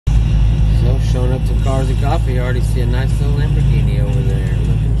up to Cars and Coffee. I already see a nice little Lamborghini over there,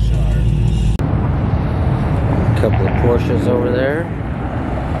 looking sharp. A couple of Porsches over there.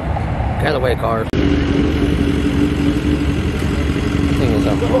 Get out of the way, cars. This thing is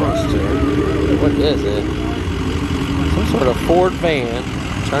a monster. What is it? Some sort of Ford van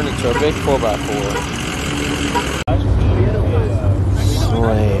turned into a big 4x4.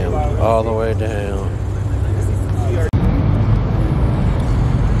 Slam all the way down.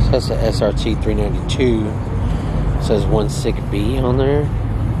 That's an SRT 392. It says 16B on there.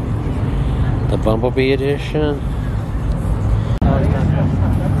 The Bumblebee edition.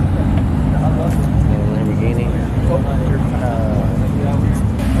 Lamborghini.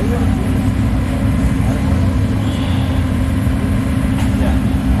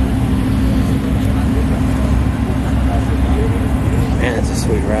 Man, it's a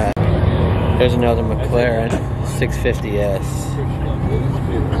sweet ride. There's another Mclaren 650S.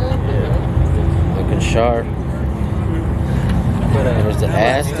 Looking sharp. There's the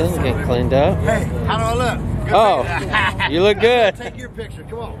Aston getting cleaned up. Hey, how do I look? Good oh, you look good. Take your picture.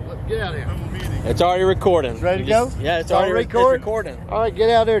 Come on, get out of here. It's already recording. It's ready to go? Yeah, it's already recording. All right, get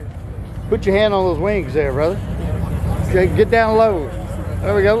out there. Put your hand on those wings there, brother. Okay, get down low.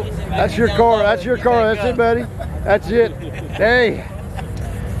 There we go. That's your car. That's your car. That's it, buddy. That's it. Hey.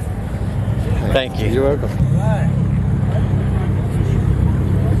 Thank you. You're welcome.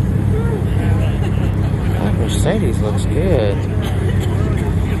 That Mercedes looks good.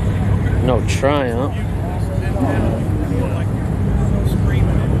 No Triumph.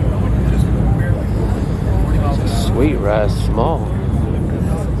 It's a sweet ride, small.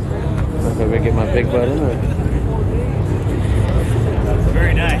 I'm gonna get my big butt in there.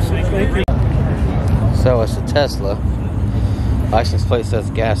 Very nice. Thank you. So it's a Tesla. License plate says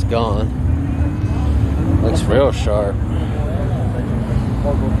gas gone. Looks real sharp.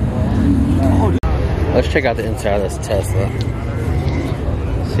 Let's check out the inside of this Tesla.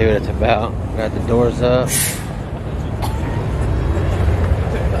 See what it's about. Got the doors up.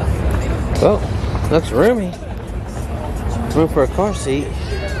 Well, looks roomy. Room for a car seat.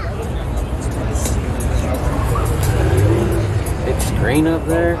 Big screen up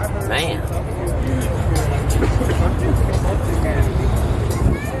there. Man.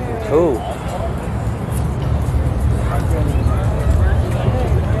 Cool.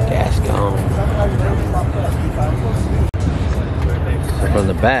 Gas gone. So from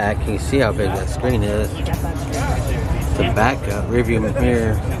the back, you can see how big that screen is. The backup rearview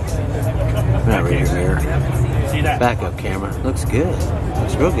mirror. Not rearview mirror. Backup camera. Looks good.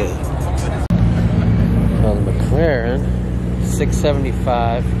 Looks real good. Well, the McLaren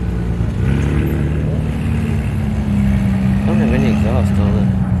 675. Don't have any exhaust on it.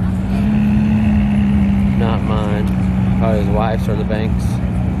 Not mine. Probably his wife's or the bank's.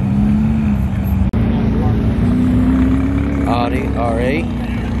 Audi R8.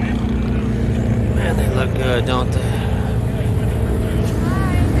 Man, they look good, don't they?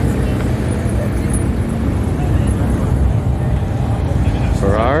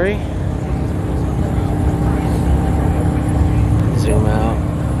 Ferrari. Zoom out.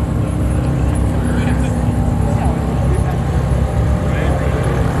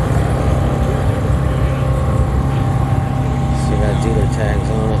 Dealer tags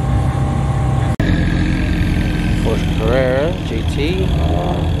on it. Porsche Carrera GT.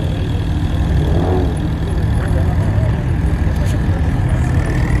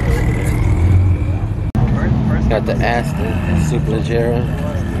 Got the Aston Superleggera.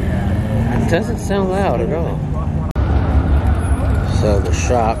 It doesn't sound loud at all. So the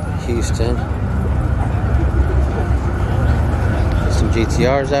shop, Houston. Some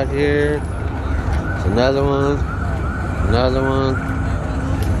GTRs out here. There's another one. Another one.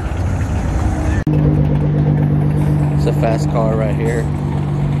 It's a fast car right here.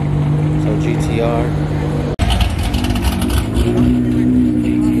 So GTR.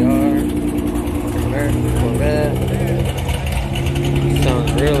 GTR. American Corvette.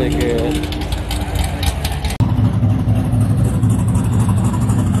 Sounds really good.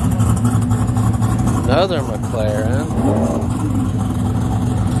 Another McLaren.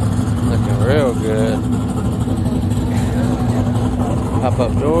 Looking real good.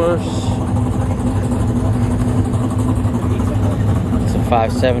 Pop-up doors. It's a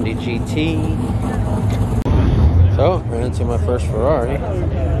 570 GT. So, ran into my first Ferrari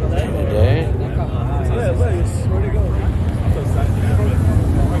today.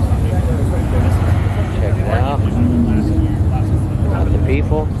 Check it out. Got the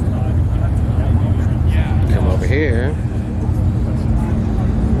people. Come over here.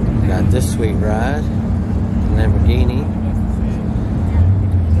 Got this sweet ride. Lamborghini.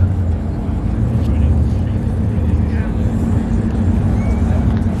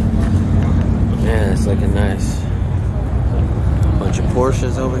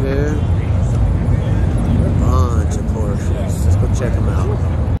 them out.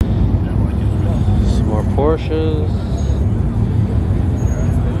 Some more Porsches.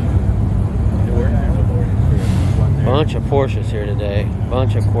 Bunch of Porsches here today.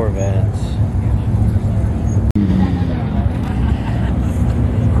 Bunch of Corvettes.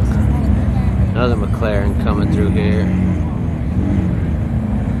 Another Mclaren coming through here.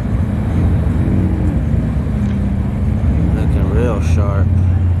 Looking real sharp.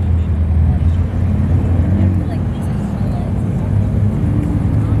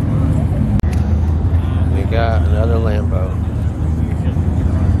 We got another Lambo.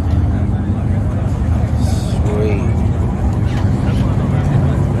 Sweet.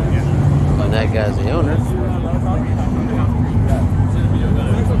 And that guy's the owner.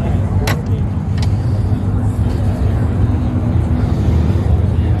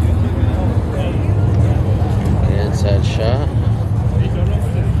 Inside shot.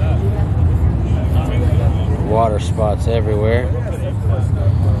 Water spots everywhere.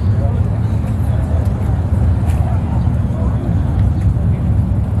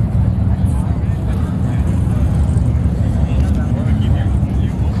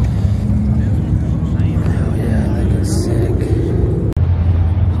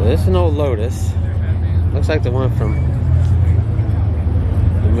 This is an old Lotus. Looks like the one from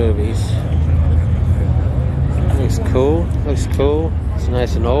the movies. Looks cool. Looks cool. It's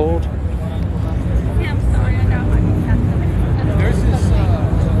nice and old. Yeah, I'm sorry. I know. There's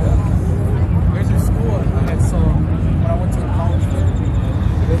this school that's when I went to college.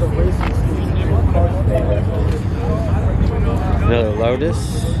 There's a racing school. Another Lotus.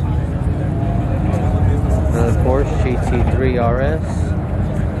 Another Porsche GT3 RS.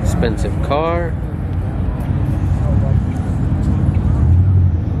 Expensive car.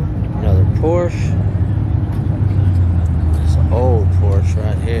 Another Porsche. It's an old Porsche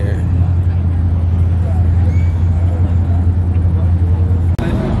right here.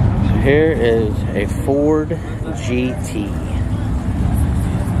 Here is a Ford GT.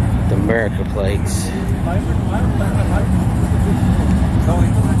 The America plates.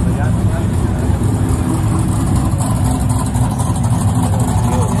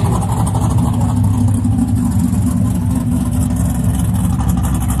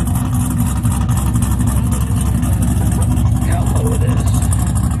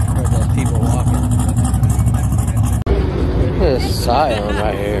 This Scion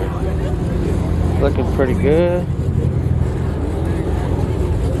right here, looking pretty good.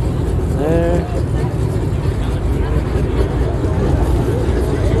 There.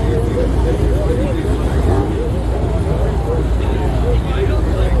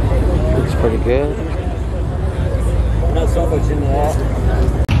 Looks pretty good. Not so much in that.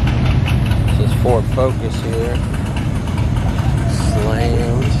 This is Ford Focus here.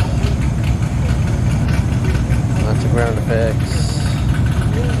 Slammed. Lots of ground effects.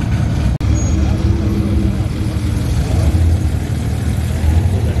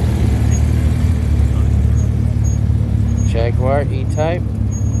 Jaguar E-Type.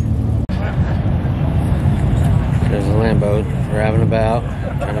 There's a Lambo driving about,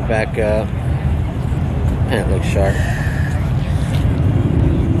 trying to back up. Man, it looks sharp.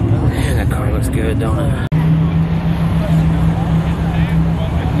 Man, that car looks good, don't it?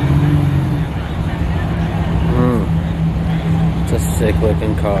 It's a sick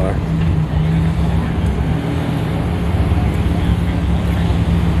looking car.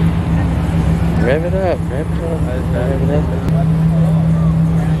 Rev it up, rev it up, rev it up.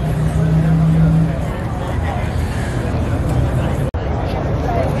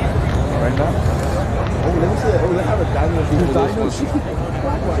 Right now? Oh, let me see. Oh, they have a dyno seat.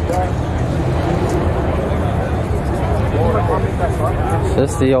 So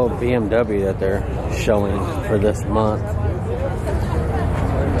this is the old BMW that they're showing for this month.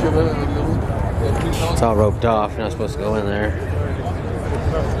 It's all roped off. You're not supposed to go in there.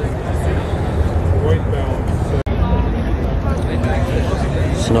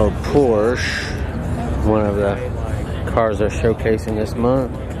 It's an old Porsche. One of the cars they're showcasing this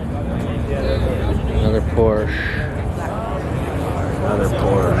month. Another Porsche. Another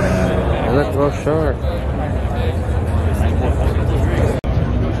Porsche. They look real sharp.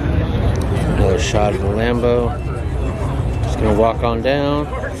 Another shot of the Lambo. Just gonna walk on down.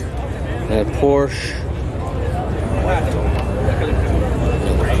 Another Porsche.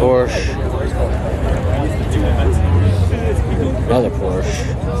 Another Porsche. Another Porsche.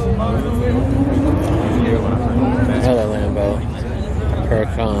 Another Lambo.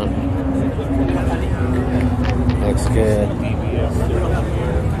 Huracan. Looks good.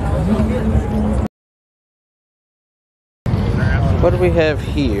 What we have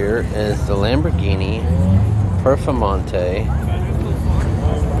here is the Lamborghini Performante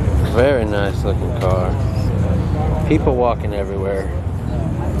Very nice looking car. People walking everywhere.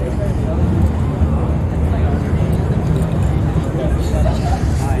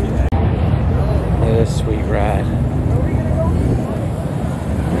 Look at this sweet ride.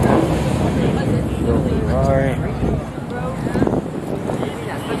 Little Ferrari.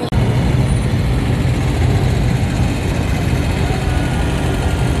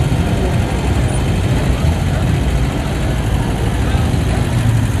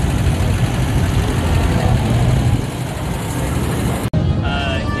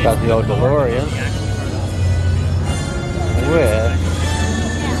 Got the old DeLorean with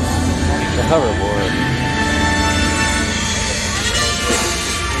the hoverboard.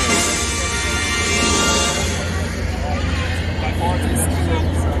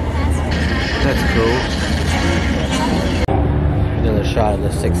 That's cool. Another shot of the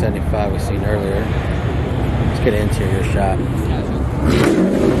 675 we seen earlier. Let's get an interior shot.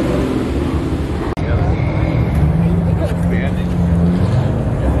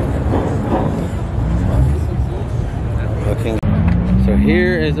 So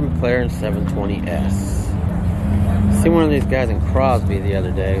here is the McLaren 720S. Seen one of these guys in Crosby the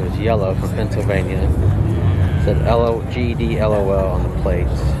other day. It was yellow from Pennsylvania. It said LOGD-LOL on the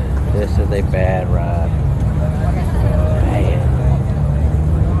plates. This is a bad ride. Man.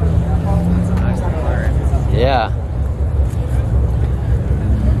 Yeah.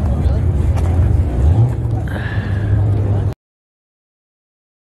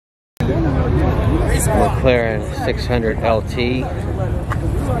 McLaren 600 LT.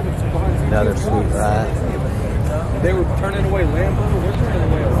 Another sweet ride. They were turning away Lambo. They're turning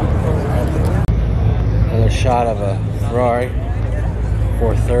away Another shot of a Ferrari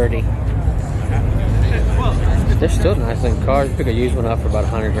 430. They're still nice looking cars. You pick a used one up for about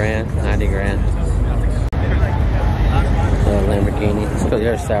 100 grand, 90 grand. Another Lamborghini. Let's go to the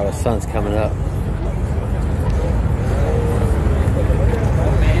other side where the sun's coming up.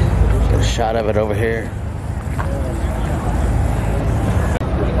 Get a shot of it over here.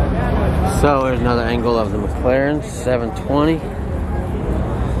 So there's another angle of the McLaren 720.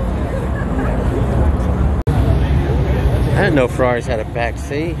 I didn't know Ferraris had a back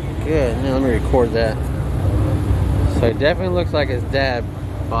seat. Good. Now let me record that. So it definitely looks like his dad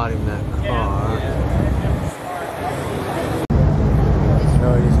bought him that car.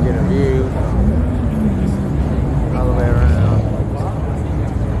 So you just get a view all the way around.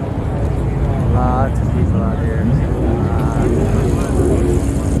 Lots of people out here.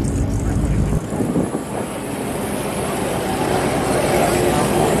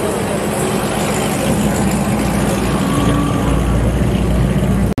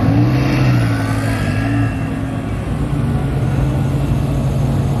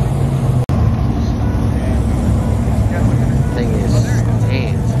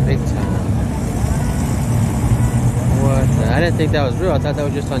 I didn't think that was real. I thought that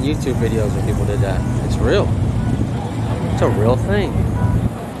was just on YouTube videos where people did that. It's real. It's a real thing.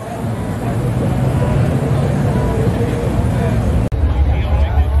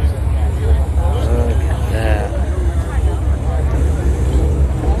 Look at that.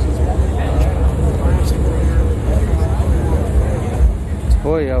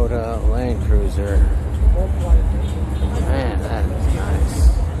 Toyota Land Cruiser. Man, that is nice.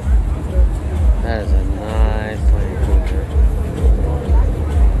 That is a nice Land Cruiser.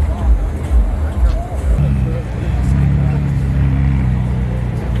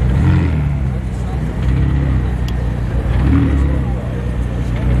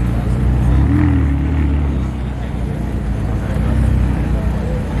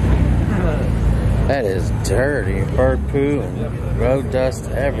 That is dirty. Bird poo and road dust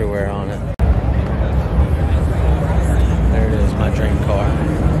everywhere on it. There it is, my dream car.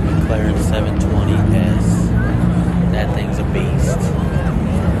 McLaren 720S. That thing's a beast.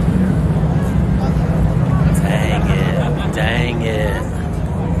 Dang it. Dang it.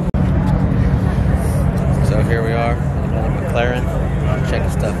 So here we are. Another McLaren. Checking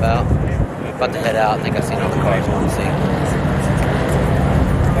stuff out. About to head out. I think I've seen all the cars I want to see.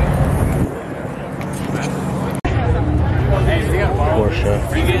 Porsche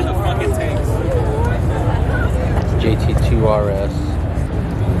GT2 RS.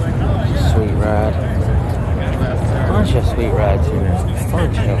 Sweet ride. Bunch of sweet rides here.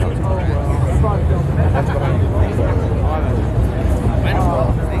 Bunch of them.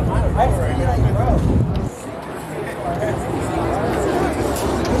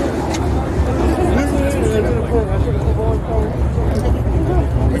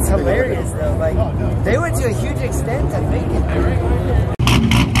 It's hilarious though, like they went to a huge extent to make it.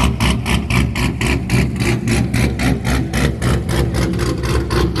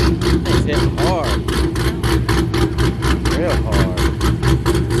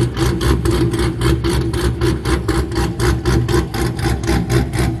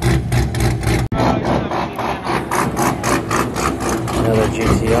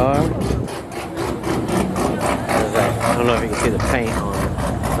 GTR. There's like, I don't know if you can see the paint on it.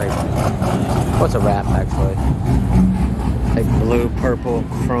 It's like, what's a wrap actually? Like blue, purple,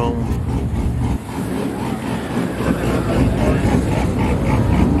 chrome.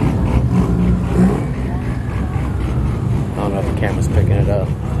 I don't know if the camera's picking it up.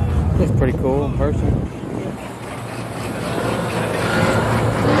 Looks pretty cool in person.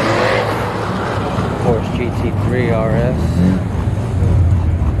 Porsche GT3 RS.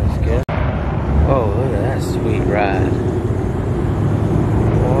 That's good. Oh, look at that sweet ride.